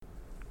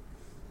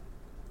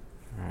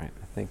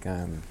think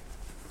I'm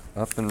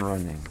up and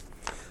running.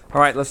 All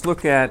right, let's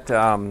look at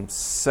 2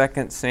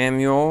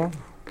 Samuel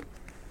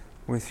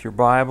with your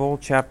Bible,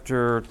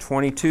 chapter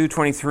 22,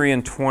 23,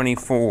 and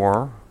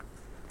 24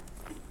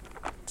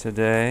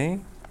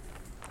 today.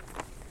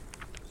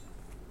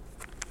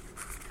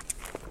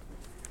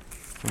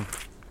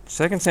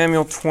 Second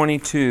Samuel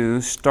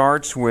 22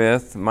 starts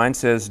with, mine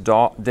says,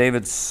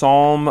 David's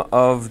Psalm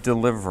of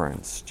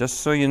Deliverance.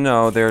 Just so you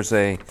know, there's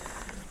a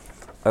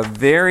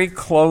very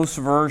close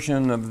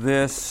version of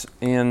this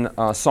in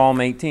Psalm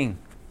 18,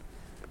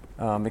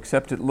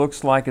 except it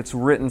looks like it's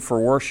written for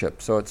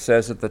worship. So it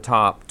says at the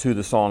top, to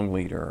the song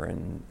leader,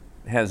 and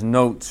has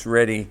notes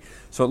ready.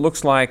 So it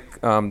looks like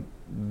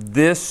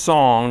this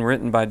song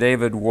written by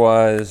David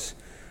was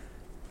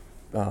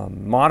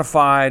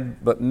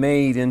modified but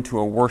made into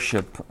a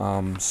worship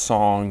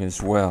song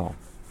as well.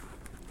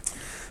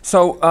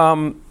 So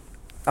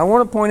I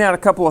want to point out a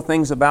couple of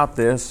things about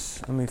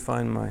this. Let me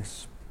find my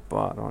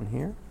spot on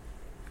here.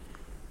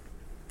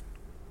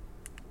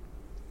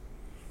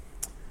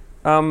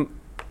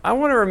 I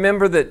want to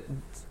remember that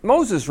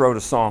Moses wrote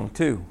a song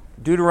too,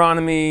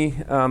 Deuteronomy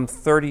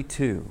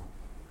 32.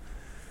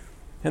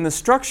 And the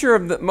structure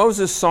of the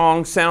Moses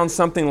song sounds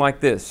something like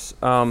this.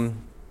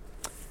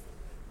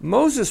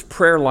 Moses'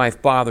 prayer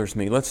life bothers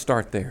me. Let's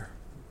start there.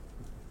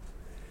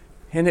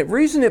 And the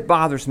reason it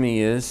bothers me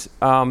is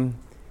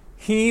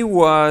he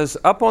was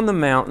up on the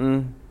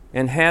mountain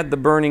and had the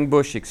burning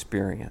bush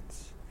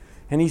experience.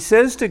 And he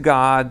says to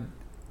God,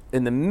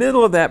 in the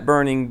middle of that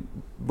burning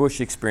bush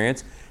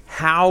experience,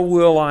 how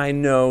will I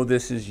know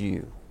this is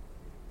you?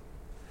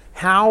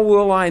 How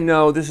will I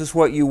know this is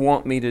what you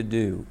want me to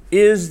do?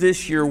 Is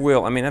this your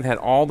will? I mean, I've had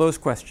all those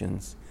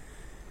questions.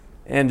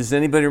 And does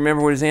anybody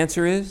remember what his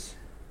answer is?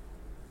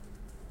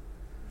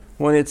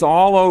 When it's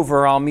all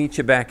over, I'll meet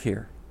you back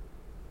here.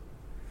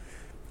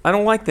 I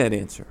don't like that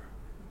answer.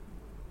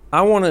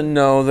 I want to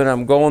know that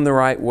I'm going the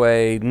right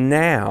way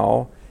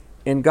now.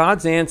 And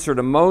God's answer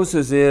to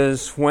Moses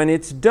is, when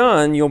it's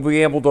done, you'll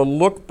be able to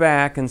look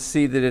back and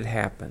see that it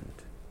happened,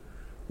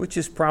 which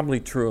is probably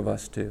true of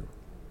us too.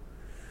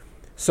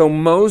 So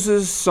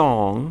Moses'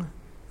 song,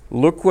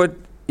 look what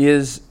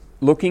is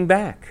looking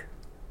back.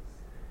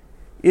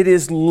 It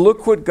is,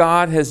 look what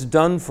God has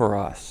done for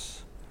us.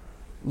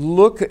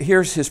 Look,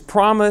 here's his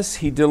promise.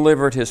 He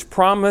delivered his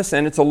promise,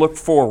 and it's a look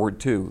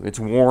forward too. It's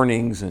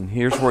warnings, and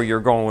here's where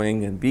you're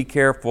going, and be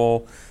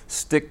careful.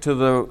 Stick to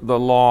the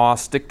law,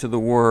 stick to the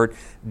word.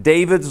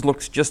 David's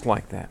looks just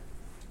like that.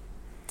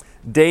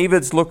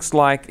 David's looks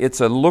like it's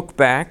a look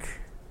back,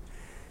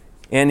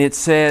 and it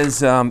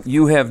says,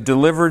 you have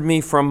delivered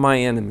me from my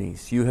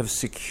enemies. You have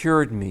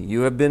secured me.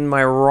 You have been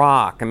my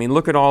rock. I mean,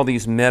 look at all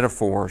these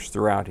metaphors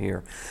throughout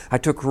here. I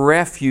took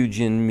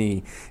refuge in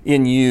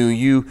you.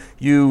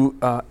 You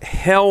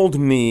held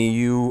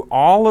me.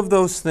 All of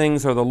those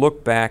things are the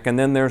look back, and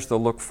then there's the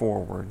look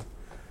forward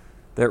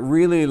that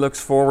really looks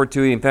forward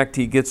to. In fact,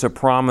 he gets a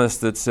promise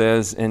that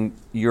says, and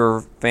your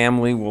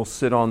family will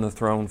sit on the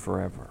throne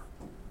forever.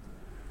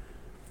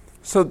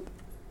 So,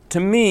 to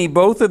me,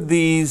 both of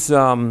these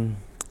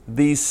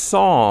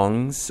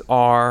songs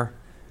are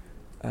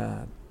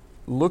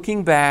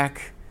looking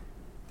back,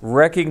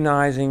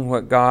 recognizing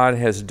what God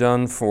has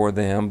done for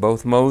them,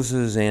 both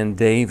Moses and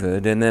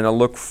David, and then a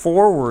look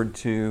forward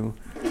to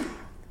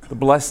the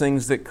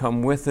blessings that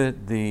come with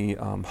it, the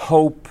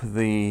hope,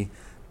 the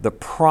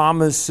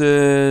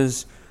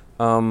promises,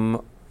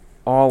 all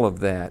of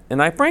that.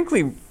 And I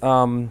frankly,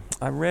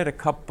 I read a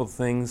couple of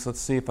things. Let's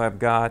see if I've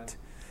got,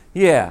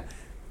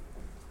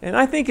 And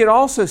I think it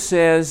also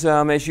says,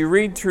 as you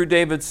read through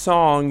David's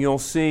song, you'll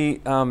see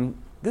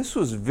this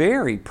was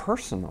very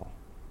personal.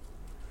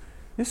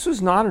 This was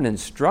not an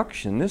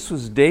instruction. This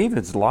was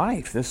David's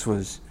life. This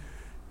was,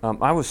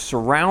 I was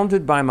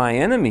surrounded by my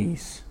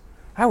enemies.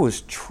 I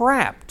was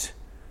trapped,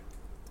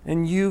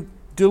 and you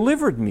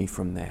delivered me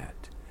from that.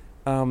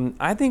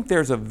 I think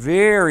there's a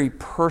very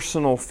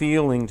personal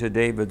feeling to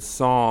David's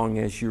song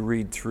as you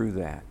read through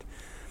that.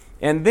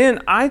 And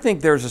then I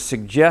think there's a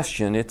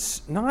suggestion.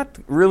 It's not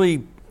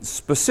really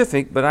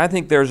specific, but I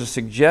think there's a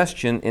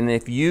suggestion, and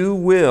if you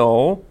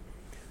will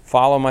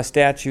follow my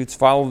statutes,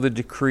 follow the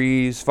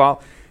decrees,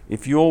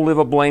 if you'll live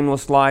a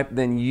blameless life,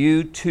 then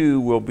you too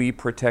will be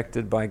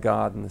protected by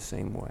God in the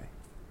same way.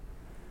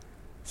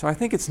 So I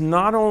think it's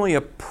not only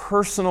a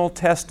personal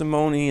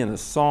testimony in a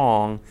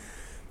song,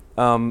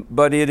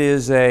 but it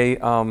is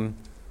an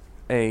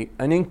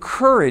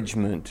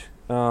encouragement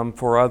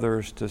for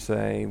others to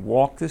say,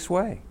 walk this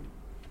way,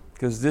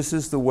 because this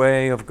is the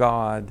way of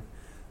God.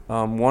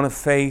 One of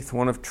faith,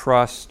 one of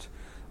trust,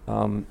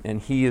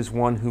 and he is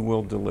one who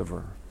will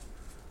deliver.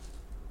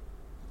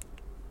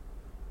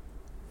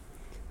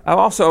 I've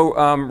also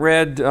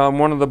read,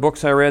 one of the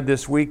books I read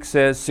this week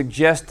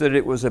suggests that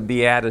it was a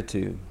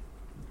beatitude.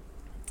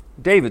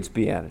 David's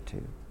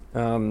beatitude.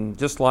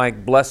 Just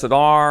like blessed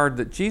are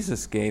that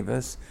Jesus gave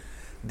us,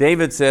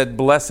 David said,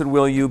 blessed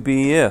will you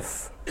be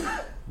if.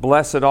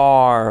 Blessed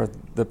are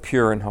the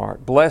pure in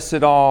heart.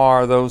 Blessed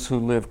are those who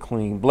live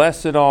clean.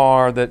 Blessed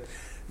are that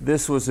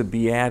this was a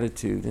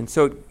beatitude. And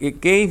so it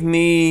gave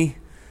me,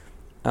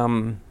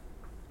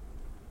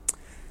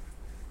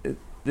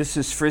 this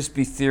is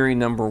Frisbee theory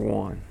number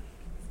 1.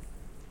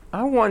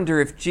 I wonder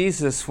if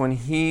Jesus, when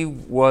he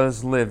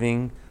was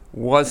living,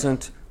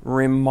 wasn't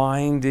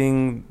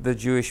reminding the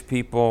Jewish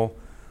people,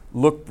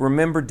 look,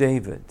 remember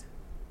David.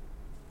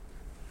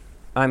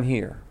 I'm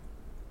here.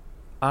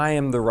 I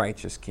am the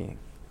righteous king.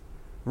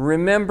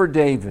 Remember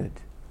David.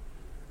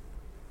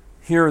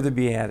 Here are the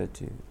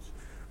Beatitudes.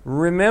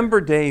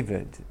 Remember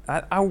David.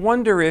 I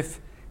wonder if,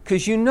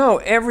 because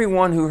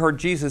everyone who heard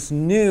Jesus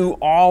knew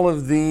all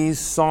of these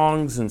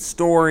songs and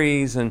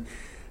stories, and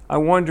I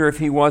wonder if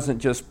he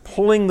wasn't just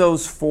pulling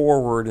those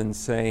forward and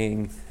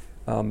saying,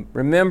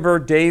 remember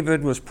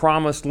David was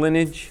promised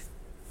lineage?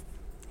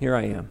 Here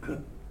I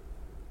am.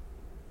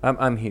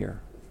 I'm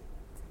here.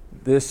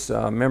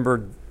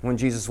 Remember when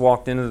Jesus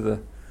walked into the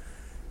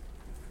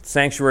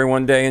sanctuary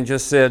one day and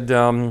just said,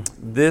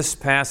 this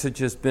passage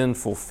has been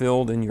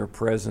fulfilled in your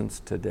presence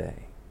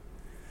today.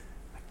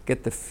 I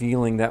get the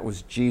feeling that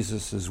was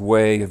Jesus'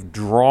 way of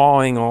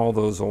drawing all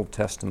those Old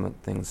Testament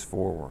things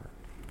forward.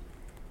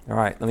 All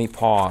right, let me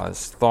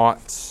pause.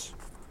 Thoughts,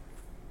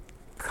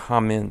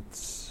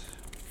 comments,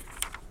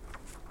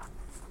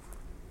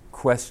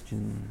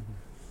 questions.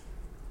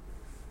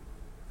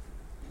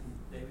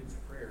 David's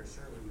prayer is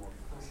certainly more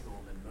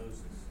personal than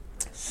Moses.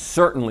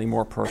 Certainly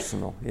more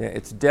personal. Yeah,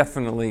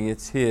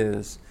 it's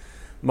his.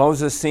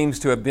 Moses seems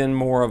to have been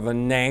more of a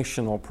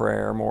national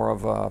prayer, more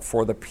of a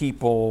for the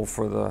people,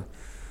 for the.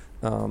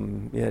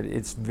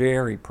 It's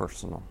very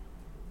personal.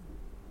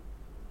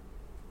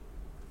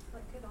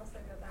 Well, it could also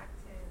go back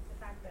to the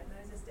fact that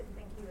Moses didn't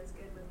think he was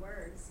good with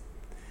words.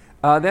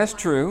 That's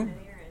true.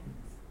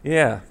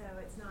 Yeah. So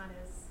it's not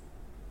as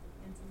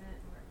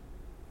intimate, or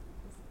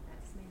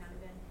that may not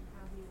have been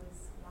how he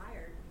was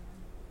wired.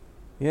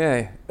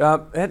 Yeah,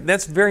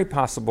 that's very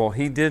possible.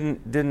 He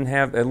didn't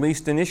have, at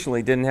least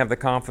initially, didn't have the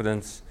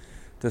confidence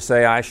to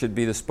say I should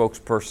be the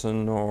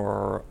spokesperson,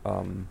 or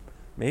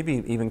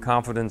maybe even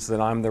confidence that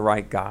I'm the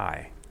right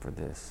guy for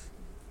this.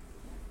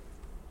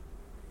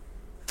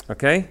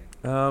 Okay,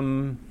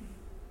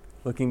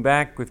 looking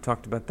back, we've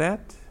talked about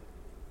that.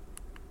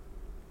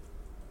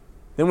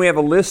 Then we have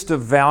a list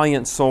of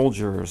valiant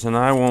soldiers, and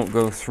I won't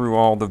go through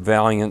all the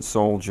valiant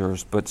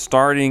soldiers, but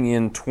starting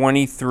in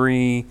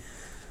 23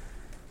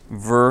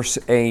 verse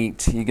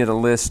 8, you get a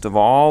list of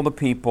all the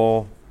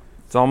people.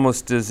 It's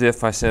almost as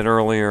if, I said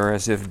earlier,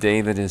 as if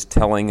David is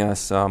telling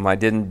us, I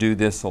didn't do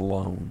this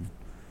alone.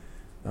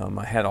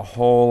 I had a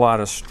whole lot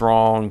of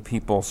strong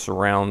people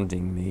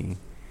surrounding me,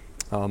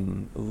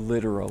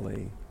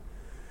 literally.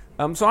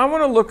 So I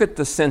want to look at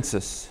the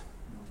census.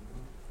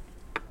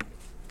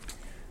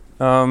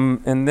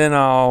 And then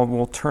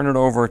we'll turn it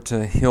over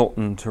to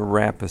Hilton to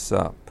wrap us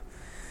up.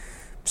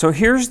 So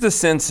here's the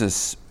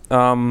census.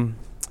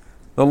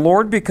 The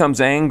Lord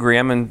becomes angry.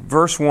 I'm in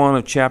verse 1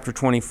 of chapter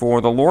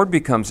 24. The Lord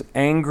becomes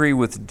angry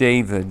with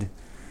David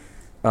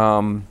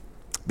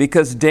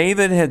because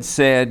David had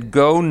said,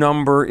 go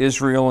number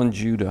Israel and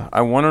Judah.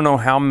 I want to know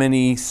how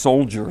many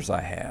soldiers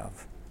I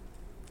have.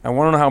 I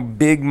want to know how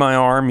big my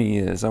army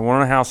is. I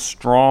want to know how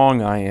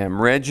strong I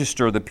am.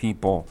 Register the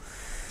people.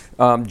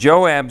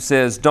 Joab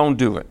says, don't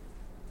do it.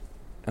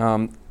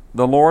 The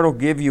Lord will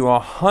give you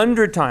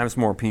 100 times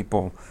more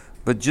people,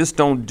 but just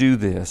don't do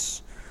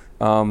this.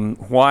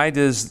 Why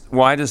does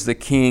the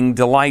king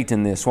delight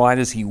in this? Why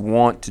does he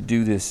want to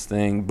do this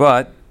thing?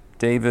 But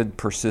David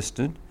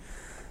persisted.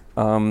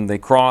 They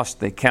crossed,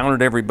 they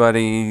counted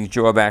everybody.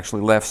 Joab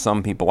actually left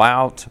some people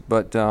out,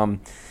 but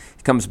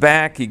he comes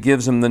back, he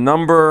gives them the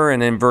number,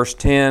 and in verse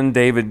 10,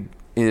 David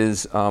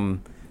is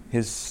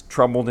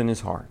troubled in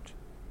his heart.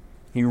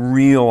 He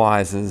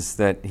realizes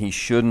that he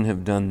shouldn't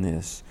have done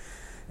this.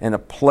 And a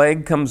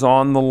plague comes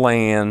on the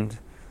land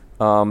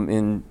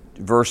in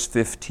verse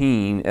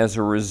 15 as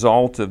a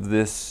result of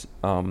this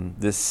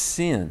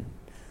sin.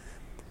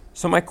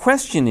 So my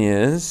question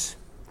is,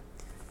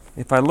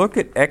 if I look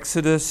at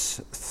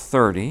Exodus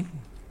 30,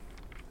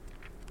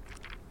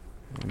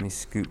 let me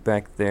scoot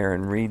back there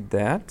and read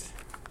that.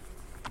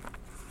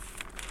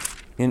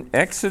 In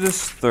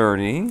Exodus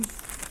 30,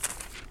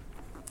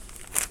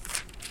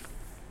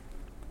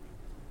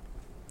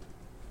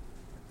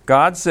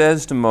 God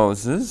says to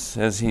Moses,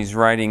 as he's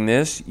writing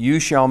this, you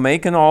shall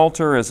make an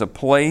altar as a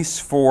place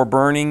for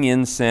burning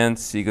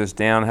incense. He goes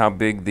down how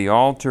big the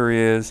altar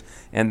is.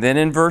 And then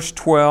in verse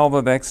 12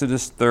 of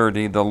Exodus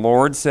 30, the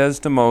Lord says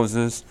to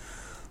Moses,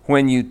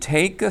 when you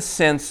take a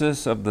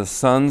census of the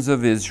sons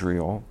of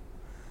Israel,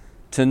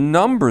 to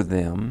number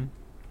them,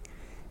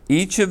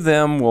 each of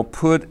them will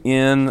put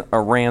in a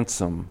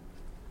ransom,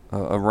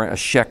 a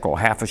shekel,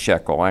 half a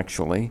shekel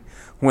actually,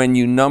 when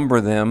you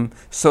number them,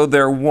 so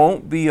there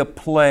won't be a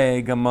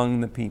plague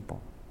among the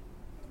people.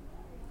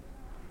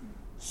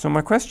 So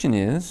my question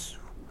is,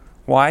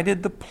 why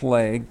did the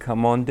plague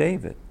come on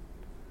David?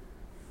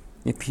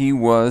 If he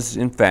was,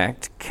 in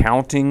fact,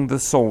 counting the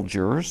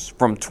soldiers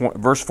from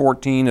verse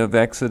 14 of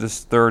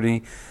Exodus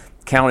 30,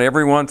 count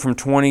everyone from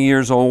 20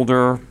 years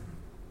older,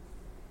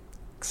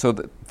 so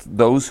that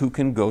those who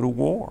can go to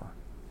war.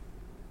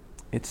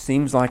 It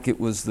seems like it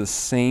was the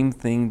same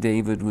thing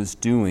David was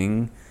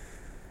doing.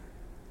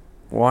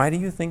 Why do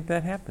you think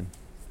that happened?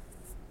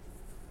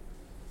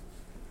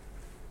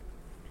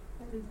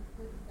 Did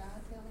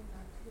God tell him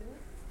not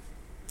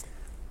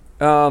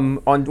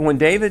to do it? When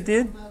David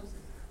did? Moses.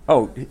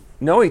 Oh,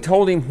 no, he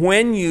told him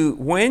when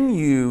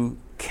you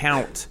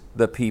count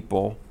the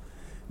people,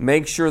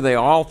 make sure they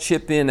all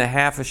chip in a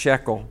half a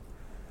shekel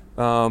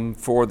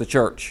for the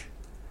church.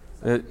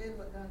 So he did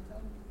what God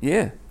told him.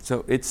 Yeah,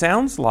 so it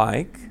sounds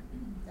like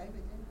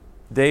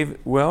David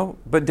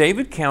did. but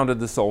David counted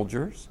the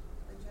soldiers.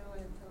 But Joab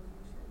told him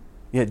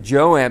he Yeah,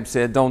 Joab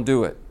said, "Don't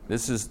do it.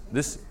 This is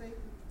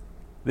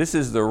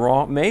shouldn't. the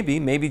wrong."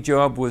 Maybe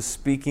Joab was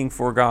speaking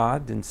for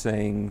God and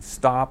saying,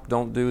 "Stop!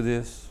 Don't do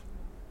this."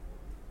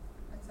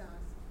 That's awesome.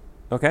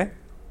 Okay.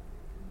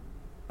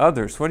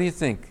 Others, what do you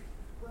think?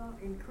 Well,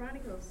 in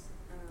Chronicles,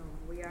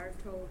 we are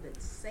told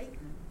that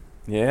Satan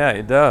Yeah,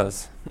 it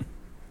does.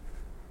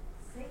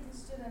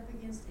 stood up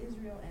against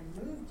Israel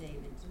and moved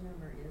David to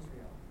number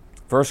Israel.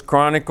 1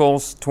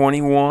 Chronicles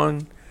 21,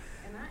 And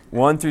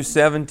 1 through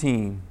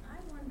 17.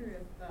 I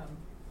wonder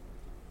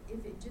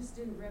if it just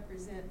didn't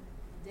represent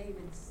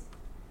David's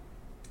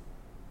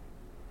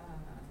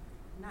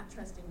not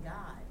trusting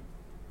God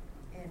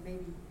and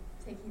maybe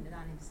taking it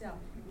on himself,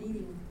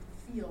 needing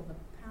to feel the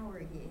power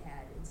he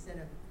had instead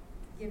of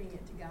giving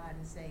it to God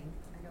and saying,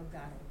 "I know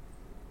God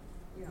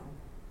will,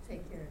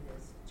 take care of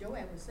this."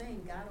 Joab was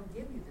saying, "God will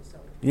give you the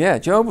soldier." Yeah,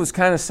 Job was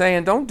kind of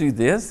saying, "Don't do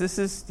this.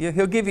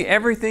 He'll give you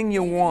everything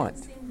you He want."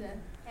 didn't seem to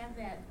have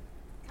that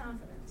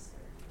confidence,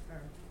 or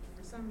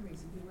for some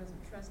reason he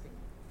wasn't trusting.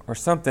 Or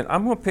something.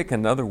 I'm going to pick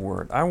another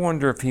word. I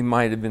wonder if he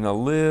might have been a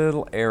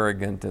little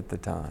arrogant at the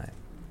time.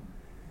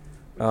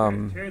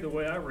 Terry, the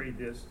way I read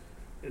this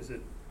is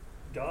that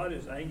God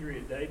is angry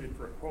at David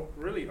for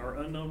really are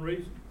unknown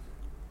reasons.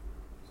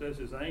 It says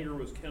his anger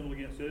was kindled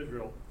against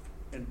Israel,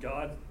 and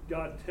God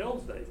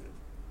tells David,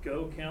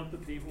 "Go count the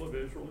people of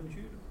Israel and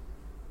Judah."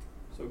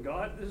 So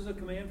this is a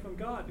command from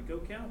God to go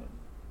count them.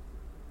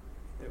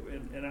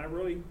 And I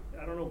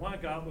don't know why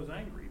God was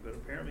angry, but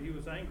apparently he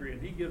was angry,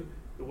 and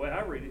the way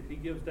I read it, he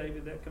gives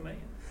David that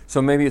command.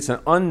 So maybe it's an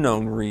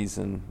unknown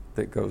reason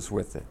that goes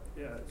with it.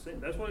 Yeah,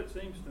 that's what it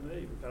seems to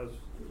me, because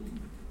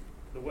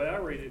the way I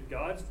read it,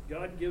 God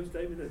gives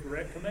David a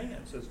direct command.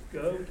 It says,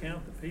 "Go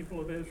count the people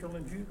of Israel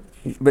and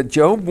Judah." But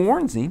Job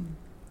warns him.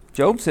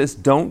 Job says,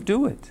 "Don't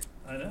do it.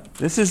 I know.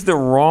 This is the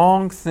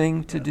wrong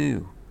thing to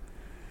do."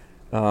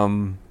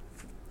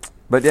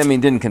 But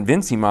didn't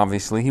convince him,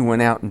 obviously. He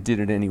went out and did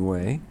it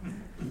anyway.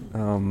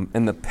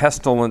 And the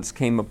pestilence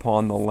came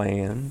upon the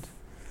land.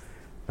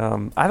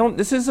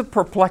 This is a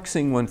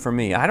perplexing one for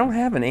me. I don't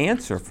have an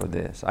answer for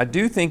this. I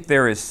do think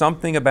there is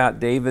something about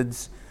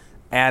David's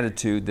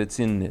attitude that's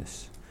in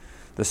this.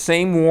 The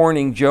same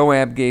warning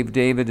Joab gave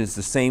David is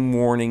the same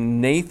warning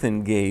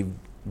Nathan gave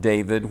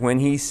David when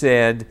he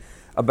said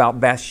about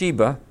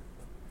Bathsheba,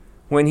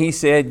 when he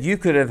said,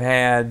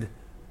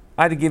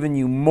 I'd have given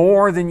you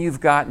more than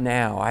you've got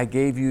now. I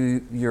gave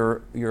you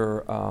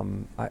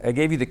I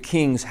gave you the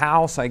king's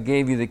house. I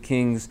gave you the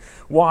king's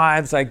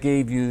wives. I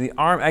gave you the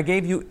army. I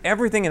gave you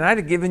everything, and I'd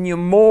have given you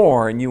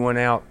more. And you went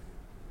out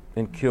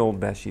and killed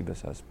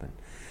Bathsheba's husband.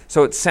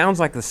 So it sounds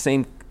like the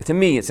same. To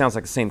me, it sounds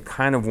like the same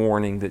kind of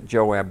warning that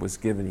Joab was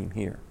giving him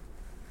here.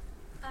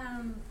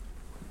 In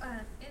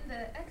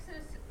the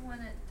Exodus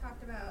one, it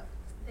talked about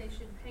they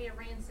should pay a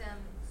ransom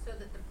so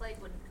that the plague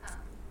wouldn't come.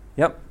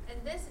 Yep. And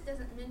this, it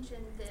doesn't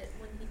mention that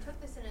when he took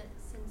the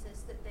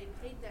census that they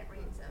paid that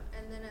ransom.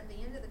 And then at the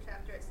end of the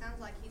chapter, it sounds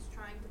like he's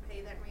trying to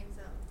pay that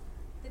ransom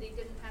that he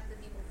didn't have the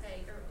people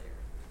pay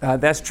earlier.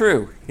 That's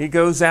true. He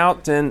goes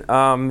out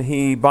and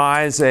he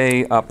buys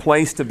a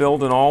place to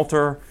build an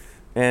altar,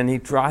 and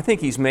I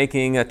think he's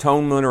making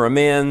atonement or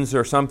amends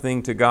or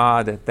something to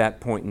God at that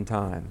point in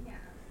time. Yeah.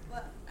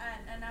 Well,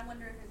 and I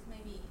wonder if it's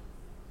maybe,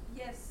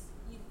 yes,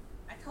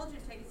 I told you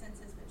to take a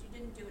census, but you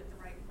didn't do it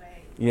the right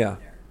way. Yeah.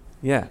 Either.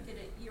 Yeah. You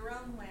did it your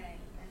own way,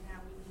 and now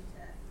we need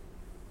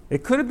to.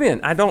 It could have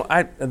been.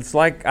 It's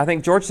like I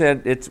think George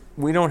said.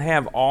 We don't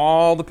have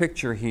all the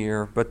picture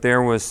here, but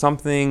there was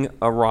something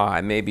awry.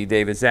 Maybe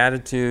David's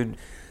attitude,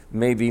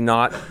 maybe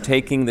not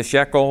taking the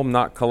shekel,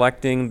 not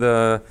collecting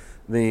the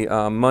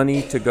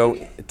money to go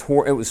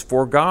toward. It was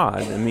for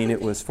God.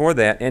 It was for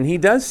that. And he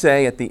does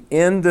say at the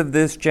end of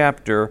this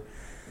chapter,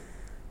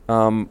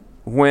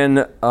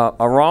 when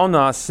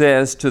Araunah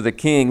says to the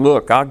king,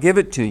 "Look, I'll give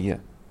it to you.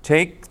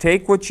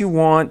 Take what you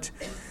want."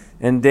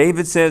 And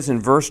David says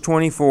in verse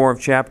 24 of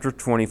chapter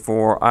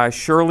 24, "I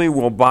surely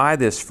will buy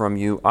this from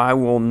you. I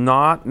will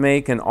not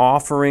make an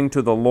offering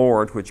to the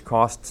Lord which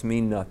costs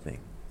me nothing."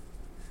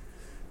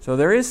 So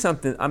there is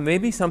something,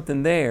 maybe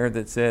something there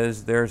that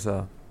says there's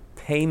a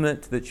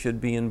payment that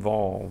should be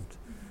involved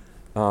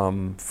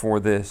for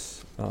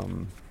this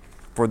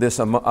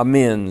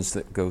amends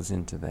that goes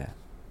into that.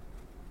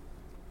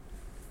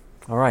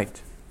 All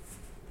right.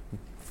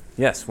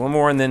 Yes, one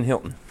more and then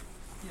Hilton.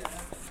 Yeah,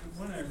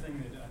 one other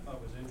thing that I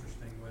thought was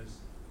interesting was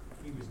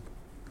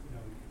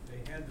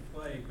they had the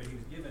plague, but he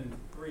was given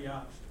 3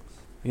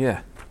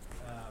 Yeah.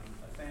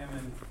 A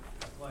famine,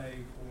 a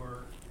plague,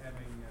 or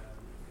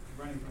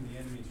running from the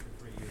enemies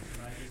for 3 years.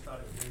 And I just thought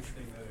it was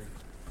interesting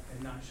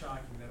and not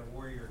shocking that a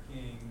warrior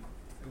king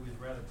who was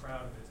rather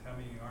proud of how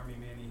many army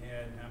men he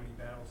had and how many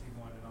battles he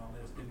won and all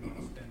this didn't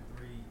want to spend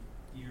 3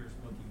 years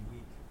looking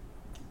weak.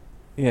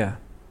 Yeah.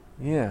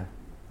 Yeah.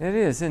 It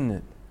is, isn't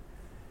it?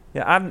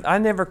 Yeah, I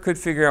never could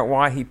figure out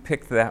why he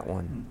picked that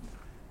one.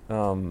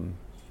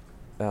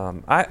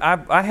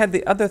 I had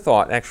the other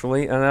thought,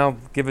 actually, and I'll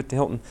give it to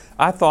Hilton.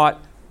 I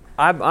thought,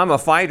 I'm a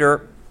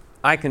fighter.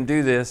 I can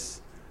do this.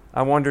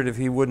 I wondered if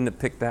he wouldn't have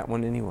picked that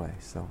one anyway.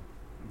 So,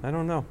 I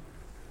don't know.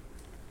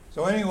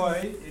 So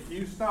anyway, if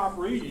you stop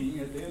reading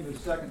at the end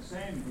of 2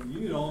 Samuel,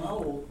 you don't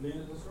know the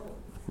end of the story.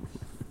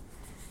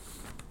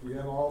 You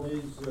have all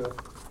these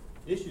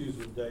issues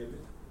with David,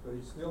 but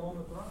he's still on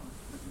the throne.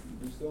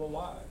 He's still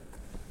alive.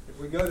 If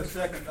we go to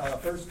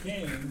 1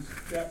 Kings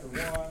chapter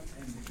 1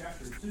 and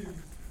chapter 2, through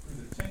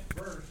the 10th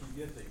verse,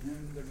 you get the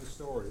end of the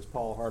story, as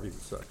Paul Harvey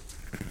would say.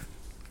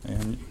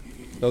 And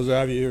those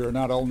of you who are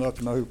not old enough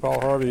to know who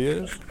Paul Harvey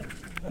is,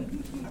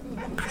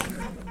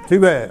 too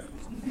bad.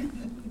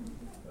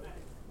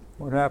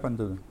 What happened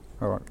to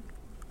all right.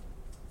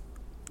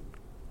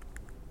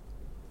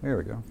 There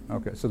we go.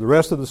 Okay, so the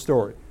rest of the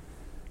story.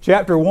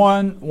 Chapter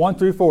 1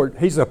 through 4,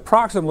 he's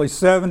approximately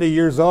 70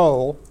 years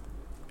old,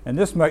 and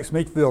this makes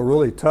me feel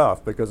really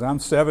tough because I'm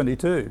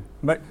 72.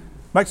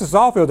 Makes us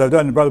all feel tough,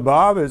 doesn't it, Brother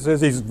Bob? It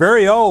says he's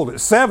very old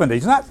at 70.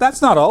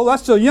 That's not old,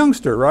 that's still a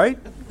youngster, right?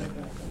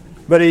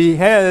 But he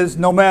has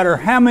no matter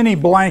how many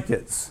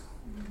blankets.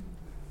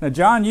 Now,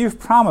 John, you've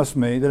promised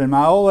me that in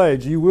my old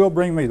age you will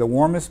bring me the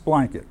warmest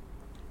blanket.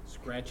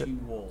 Scratchy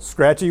wool.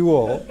 Scratchy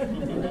wool.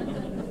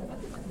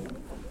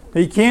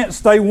 He can't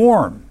stay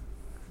warm.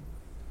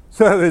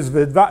 So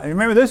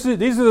remember, these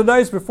are the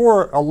days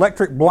before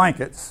electric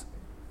blankets.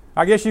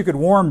 I guess you could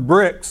warm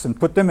bricks and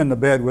put them in the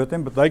bed with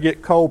him, but they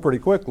get cold pretty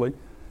quickly.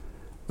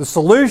 The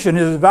solution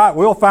is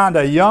we'll find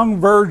a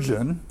young virgin,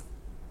 and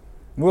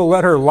we'll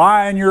let her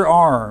lie in your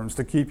arms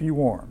to keep you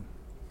warm.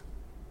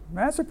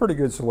 That's a pretty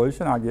good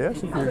solution, I guess.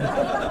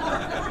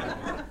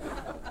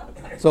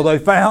 So they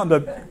found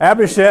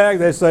Abishag.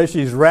 They say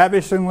she's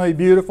ravishingly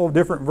beautiful.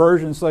 Different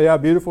versions say how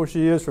beautiful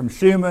she is, from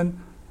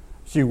Shunem.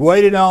 She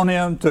waited on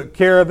him, took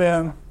care of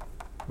him,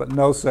 but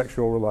no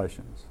sexual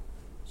relations.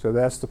 So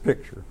that's the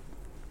picture.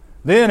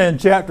 Then in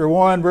chapter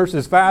 1,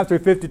 verses 5 through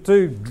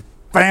 52,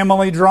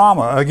 family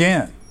drama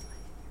again.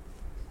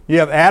 You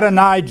have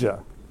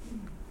Adonijah.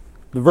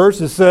 The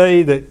verses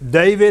say that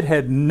David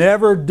had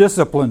never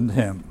disciplined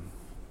him.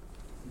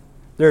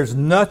 There's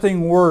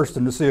nothing worse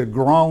than to see a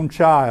grown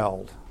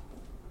child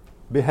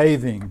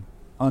behaving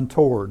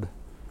untoward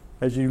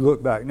as you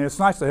look back. And it's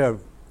nice to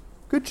have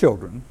good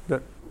children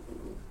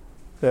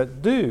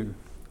that do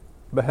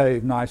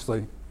behave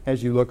nicely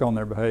as you look on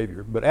their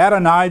behavior. But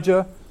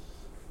Adonijah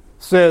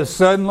says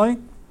suddenly,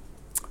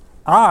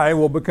 I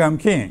will become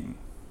king.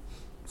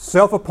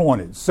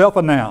 Self-appointed,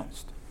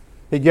 self-announced.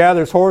 He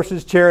gathers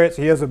horses, chariots.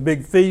 He has a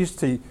big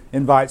feast. He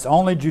invites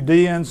only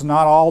Judeans.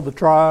 Not all the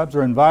tribes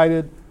are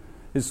invited.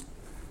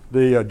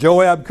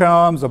 Joab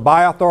comes,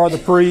 Abiathar the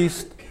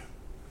priest.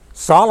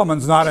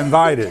 Solomon's not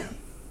invited.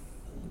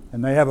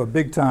 And they have a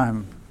big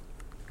time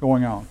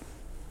going on.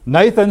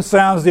 Nathan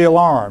sounds the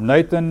alarm.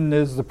 Nathan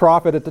is the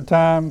prophet at the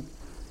time,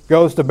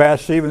 goes to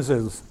Bathsheba and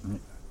says,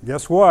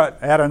 guess what?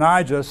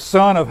 Adonijah,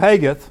 son of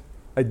Haggith,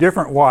 a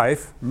different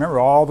wife. Remember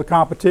all the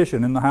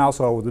competition in the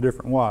household with the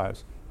different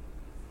wives.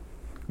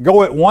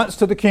 Go at once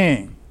to the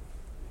king.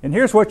 And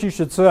here's what you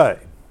should say.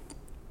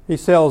 He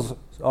tells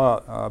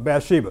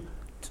Bathsheba,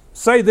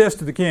 say this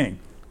to the king.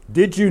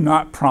 Did you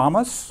not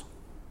promise?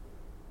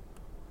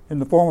 In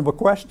the form of a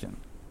question.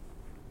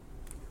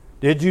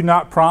 Did you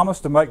not promise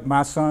to make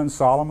my son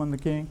Solomon the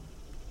king?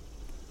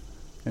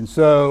 And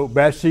so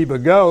Bathsheba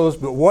goes,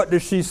 but what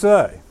does she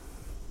say?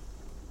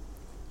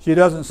 She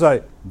doesn't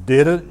say,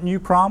 didn't you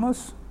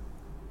promise?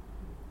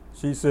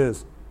 She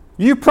says,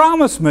 you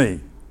promised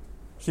me.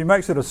 She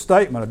makes it a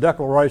statement, a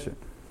declaration.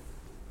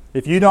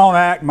 If you don't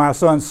act, my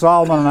son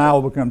Solomon and I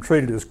will become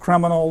treated as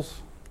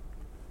criminals.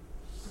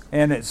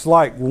 And it's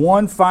like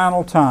one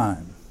final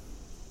time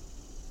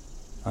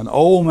an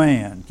old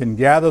man can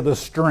gather the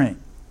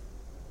strength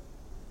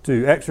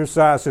to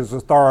exercise his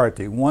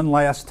authority one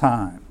last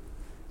time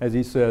as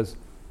he says,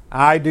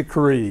 I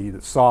decree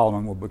that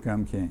Solomon will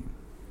become king.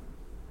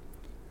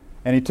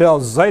 And he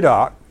tells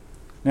Zadok,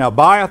 now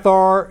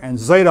Abiathar and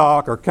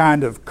Zadok are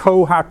kind of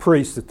co-high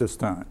priests at this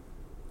time.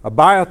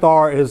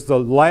 Abiathar is the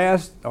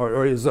last,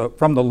 or is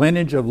from the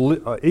lineage of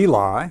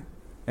Eli,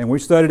 and we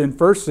studied in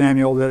 1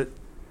 Samuel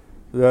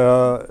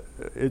that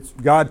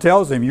God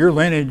tells him, your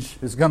lineage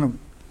is going to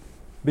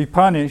be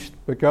punished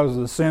because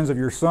of the sins of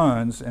your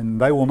sons,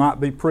 and they will not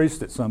be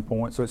priests at some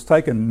point. So it's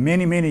taken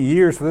many, many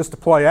years for this to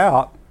play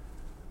out,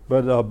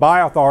 but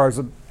Abiathar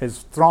has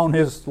thrown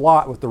his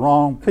lot with the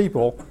wrong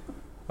people,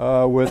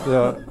 with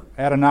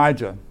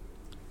Adonijah.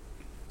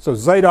 So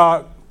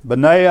Zadok,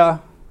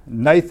 Benaiah,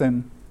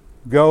 Nathan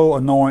go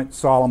anoint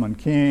Solomon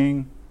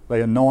king.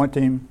 They anoint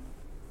him.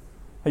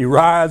 He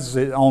rides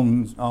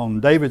on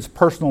David's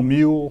personal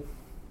mule.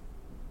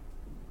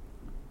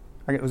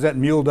 Was that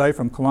Mule Day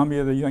from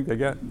Columbia that you think they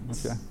got?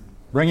 Okay.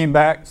 Bring him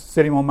back,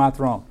 sit him on my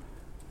throne.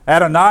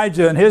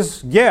 Adonijah and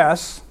his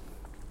guests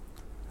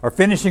are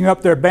finishing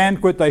up their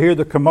banquet. They hear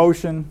the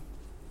commotion.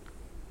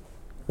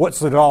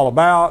 What's it all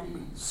about?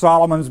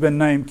 Solomon's been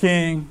named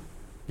king.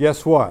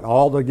 Guess what?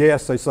 All the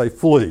guests, they say,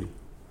 flee.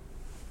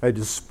 They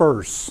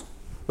disperse.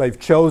 They've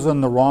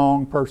chosen the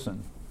wrong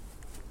person.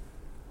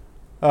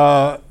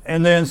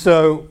 And then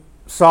so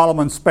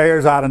Solomon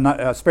spares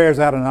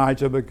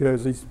Adonijah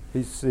because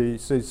he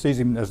sees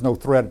him as no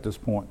threat at this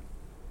point.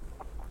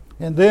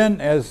 And then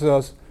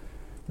as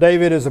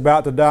David is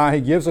about to die,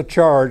 he gives a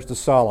charge to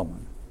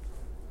Solomon.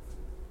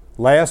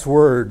 Last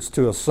words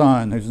to a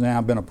son who's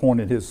now been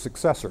appointed his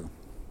successor.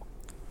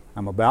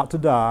 I'm about to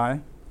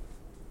die.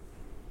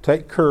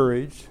 Take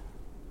courage.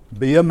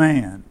 Be a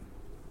man.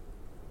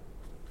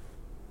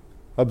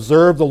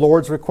 Observe the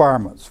Lord's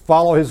requirements.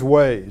 Follow his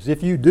ways.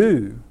 If you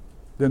do,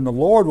 then the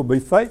Lord will be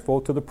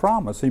faithful to the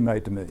promise he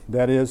made to me.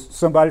 That is,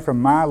 somebody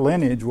from my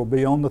lineage will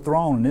be on the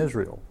throne in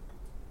Israel.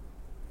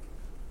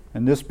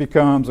 And this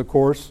becomes, of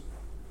course,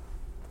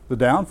 the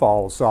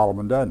downfall of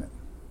Solomon, doesn't it?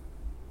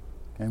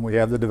 And we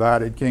have the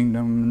divided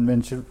kingdom.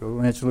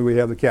 Eventually we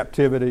have the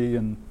captivity,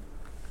 and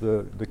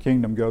the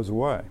kingdom goes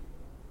away.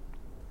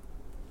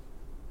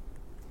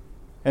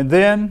 And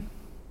then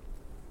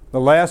the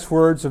last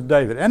words of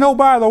David. And oh,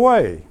 by the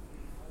way,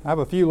 I have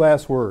a few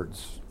last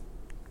words.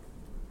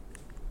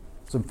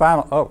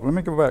 Let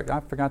me go back. I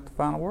forgot the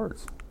final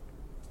words.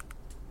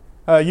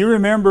 You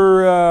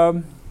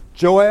remember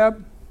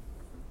Joab?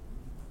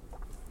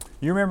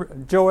 You remember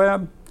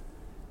Joab?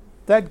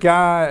 That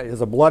guy is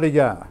a bloody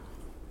guy.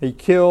 He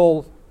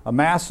killed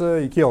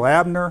Amasa. He killed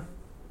Abner.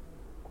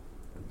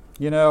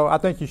 You know, I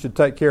think you should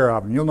take care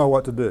of him. You'll know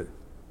what to do.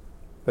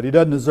 But he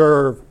doesn't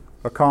deserve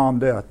a calm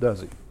death,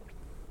 does he?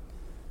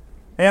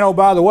 And oh,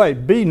 by the way,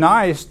 be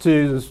nice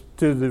to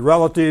the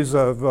relatives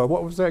of,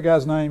 what was that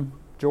guy's name,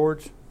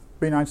 George?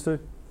 Be nice to?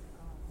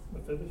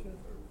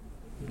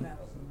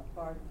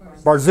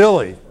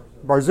 Barzillai.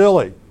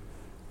 Barzillai.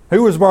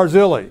 Who was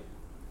Barzillai?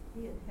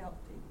 He had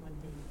helped him when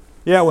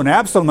Yeah, when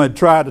Absalom had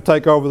tried to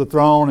take over the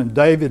throne and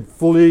David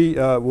fled.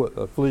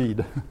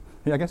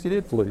 Yeah, I guess he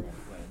did flee.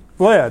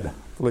 Fled.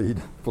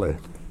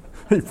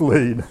 He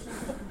fled.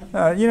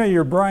 You know,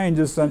 your brain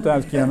just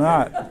sometimes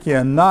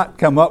cannot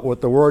come up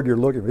with the word you're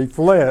looking for.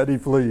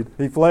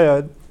 He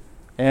fled.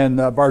 And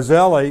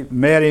Barzillai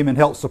met him and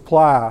helped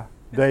supply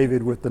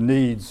David with the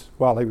needs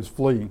while he was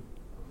fleeing.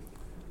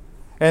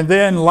 And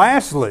then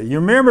lastly, you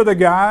remember the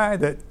guy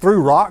that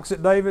threw rocks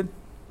at David?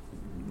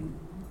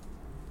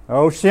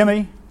 Oh,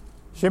 Shimei,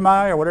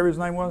 or whatever his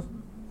name was.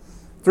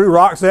 Threw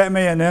rocks at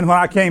me, and then when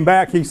I came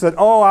back, he said,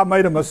 oh, I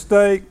made a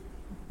mistake.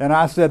 And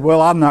I said, well,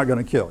 I'm not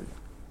going to kill you.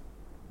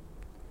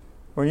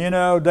 Well, you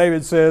know,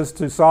 David says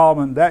to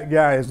Solomon, that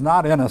guy is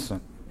not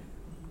innocent.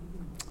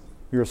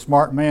 You're a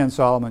smart man,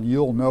 Solomon.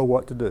 You'll know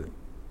what to do.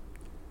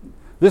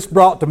 This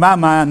brought to my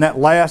mind that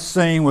last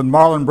scene with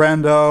Marlon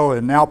Brando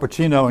and Al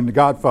Pacino in The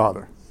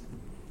Godfather.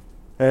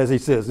 As he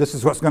says, this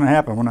is what's going to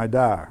happen when I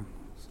die.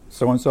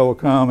 So-and-so will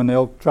come and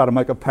they'll try to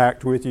make a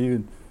pact with you,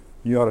 and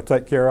you ought to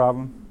take care of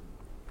them.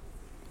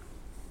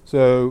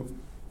 So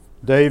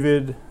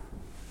David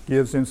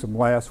gives him some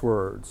last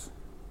words.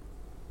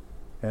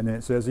 And then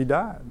it says he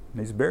died, and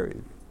he's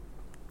buried.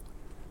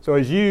 So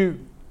as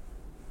you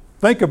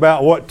think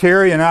about what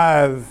Terry and I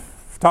have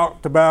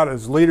talked about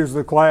as leaders of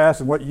the class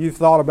and what you've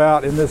thought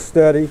about in this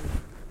study,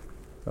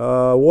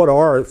 what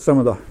are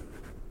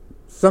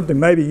something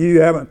maybe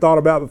you haven't thought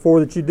about before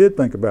that you did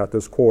think about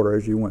this quarter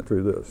as you went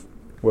through this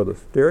with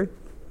us? Terry?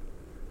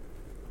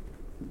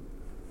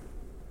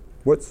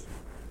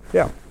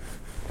 Yeah.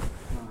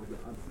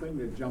 The thing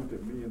that jumped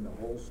at me in the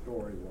whole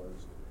story was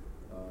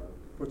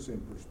puts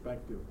in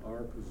perspective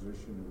our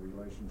position in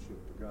relationship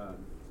to God.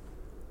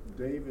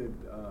 David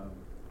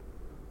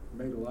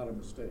made a lot of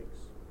mistakes,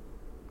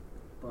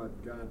 but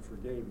God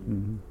forgave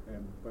him,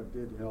 but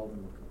did hold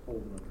him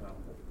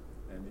accountable,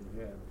 and he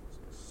had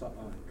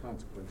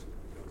consequences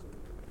because of it.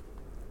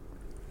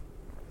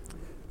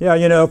 Yeah,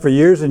 you know, for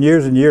years and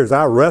years and years,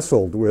 I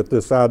wrestled with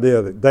this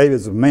idea that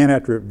David's a man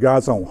after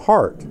God's own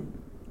heart.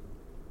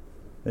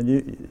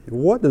 And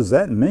what does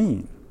that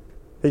mean?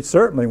 He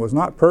certainly was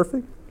not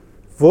perfect,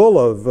 full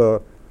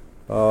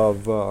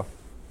of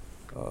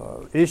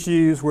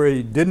issues where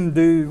he didn't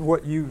do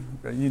what you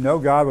know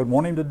God would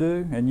want him to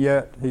do, and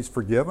yet he's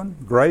forgiven.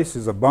 Grace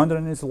is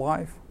abundant in his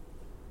life.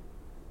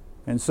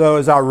 And so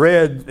as I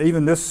read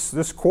even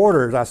this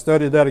quarter, as I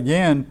studied that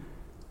again,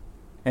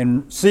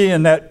 and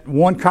seeing that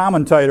one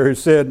commentator who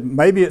said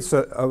maybe it's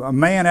a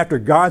man after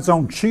God's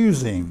own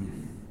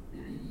choosing.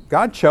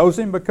 God chose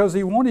him because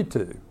he wanted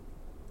to.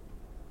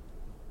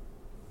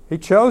 He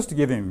chose to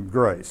give him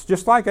grace,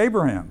 just like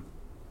Abraham.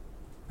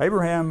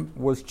 Abraham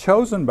was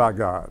chosen by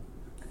God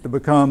to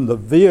become the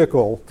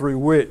vehicle through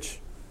which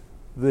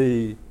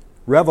the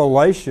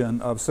revelation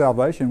of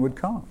salvation would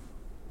come.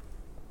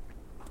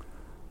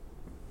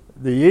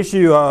 The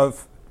issue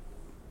of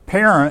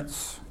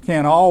parents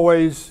can't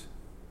always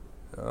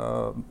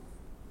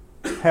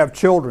have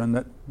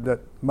children that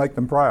make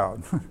them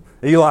proud.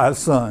 Eli's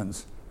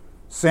sons,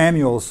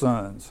 Samuel's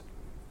sons,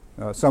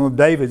 some of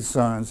David's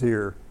sons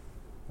here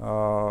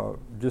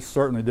just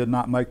certainly did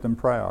not make them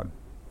proud.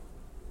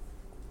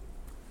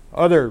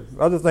 Other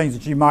things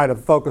that you might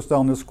have focused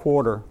on this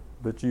quarter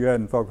that you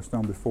hadn't focused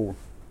on before.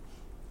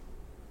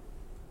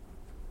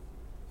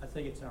 I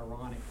think it's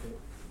ironic that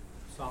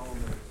Solomon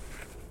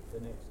is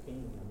the next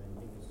king. I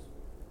mean,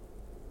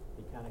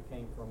 he kind of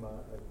came from a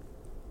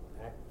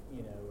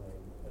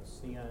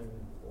sin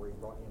where he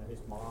brought, his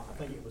mom. I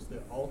think it was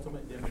the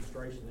ultimate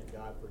demonstration that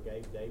God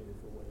forgave David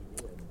for what he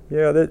did.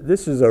 Yeah,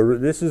 this is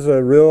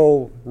a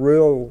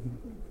real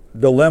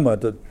dilemma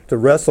to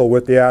wrestle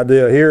with the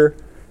idea here.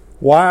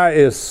 Why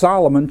is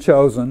Solomon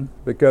chosen?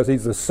 Because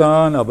he's the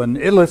son of an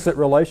illicit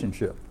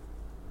relationship.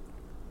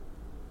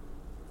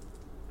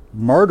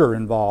 Murder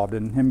involved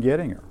in him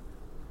getting her.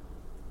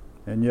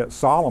 And yet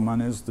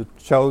Solomon is the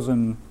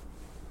chosen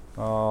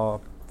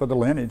for the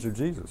lineage of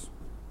Jesus.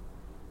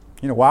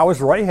 Why was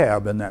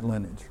Rahab in that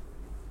lineage?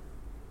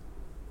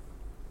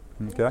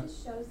 Okay. And it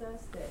just shows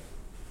us that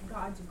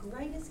God's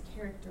greatest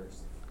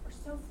characters are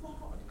so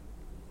flawed.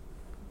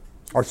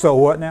 Or so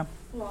what now?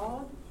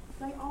 Flawed.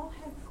 They all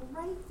have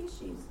great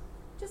issues,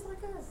 just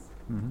like us.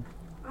 Mm-hmm.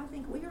 I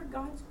think we are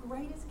God's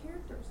greatest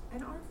characters,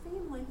 and our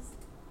families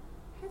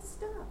have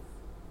stuff.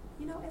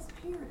 As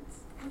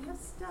parents, we have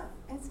stuff.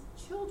 As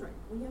children,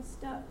 we have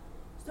stuff.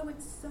 So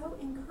it's so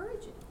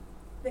encouraging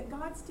that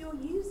God still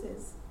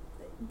uses.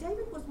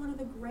 David was one of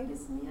the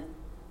greatest men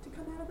to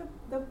come out of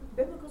the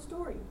biblical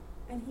story,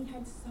 and he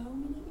had so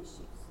many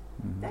issues.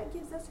 Mm-hmm. That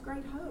gives us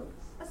great hope,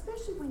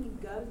 especially when you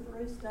go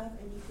through stuff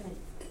and you think,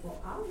 well,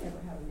 I'll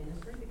never have a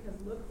ministry because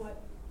look what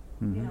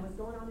is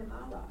going on in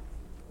my life.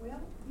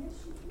 Well, yes,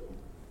 you can.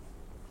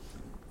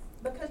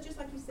 Because just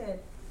like you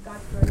said,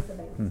 God's grace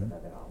avails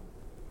above it all.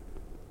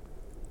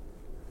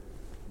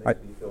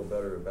 Makes me feel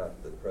better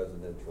about the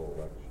presidential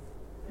election.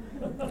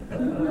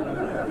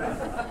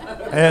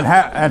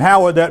 And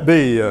how would that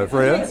be,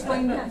 Fred?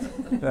 Explain that.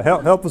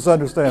 Help us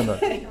understand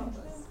that.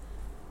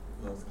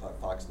 Well, it's like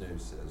Fox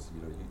News says,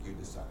 you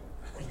decide.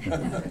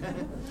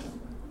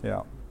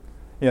 Yeah.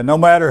 No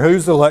matter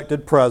who's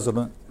elected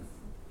president,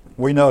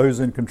 we know who's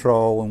in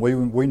control, and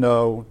we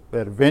know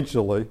that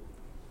eventually,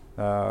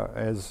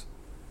 as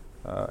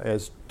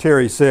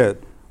Terry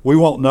said, we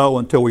won't know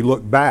until we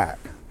look back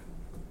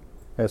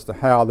as to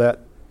how that.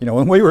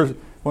 When we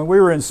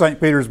were in St.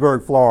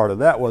 Petersburg, Florida,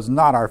 that was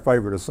not our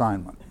favorite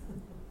assignment.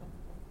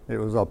 It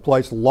was a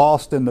place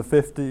lost in the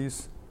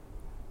 50s.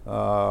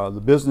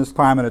 The business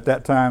climate at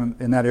that time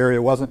in that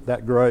area wasn't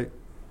that great,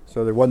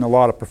 so there wasn't a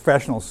lot of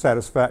professional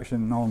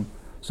satisfaction on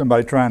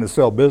somebody trying to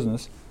sell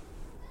business.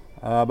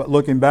 But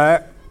looking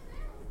back,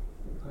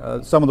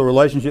 some of the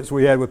relationships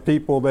we had with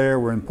people there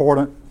were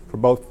important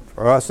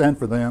for us and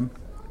for them,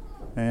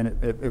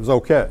 and it was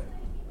okay.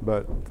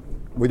 But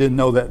we didn't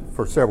know that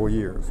for several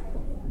years.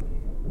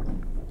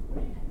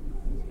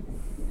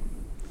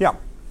 Yeah.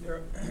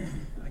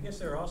 I guess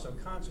there are also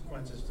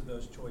consequences to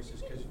those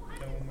choices because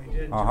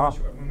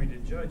when we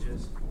did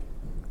Judges,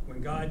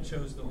 when God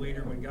chose the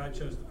leader, when God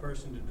chose the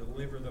person to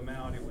deliver them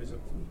out, it was a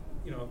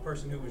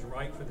person who was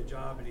right for the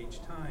job at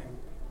each time.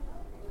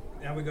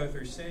 Now we go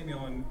through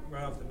Samuel, and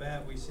right off the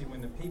bat we see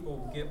when the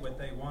people get what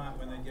they want,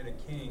 when they get a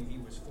king, he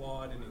was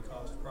flawed and he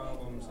caused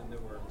problems, and there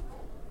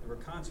were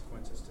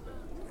consequences to that.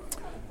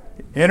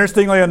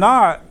 Interestingly or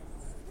not,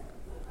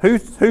 who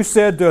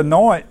said to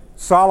anoint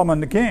Solomon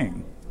the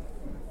king?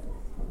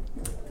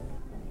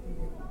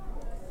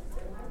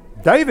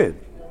 David.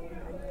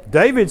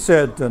 David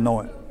said to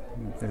anoint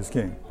his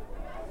king.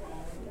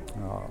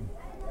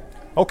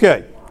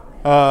 Okay.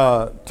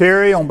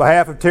 Terry, on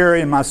behalf of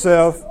Terry and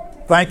myself,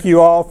 thank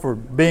you all for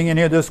being in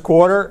here this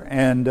quarter,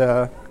 and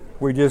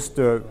we just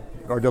are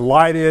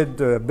delighted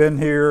to have been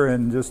here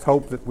and just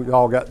hope that we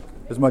all got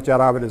as much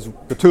out of it as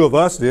the two of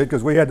us did,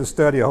 because we had to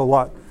study a whole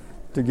lot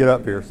to get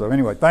up here. So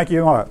anyway, thank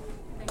you a lot.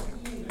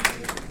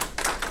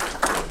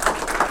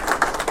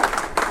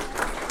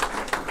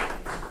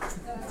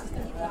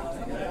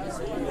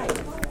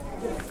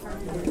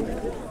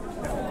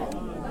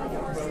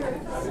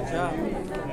 Good job.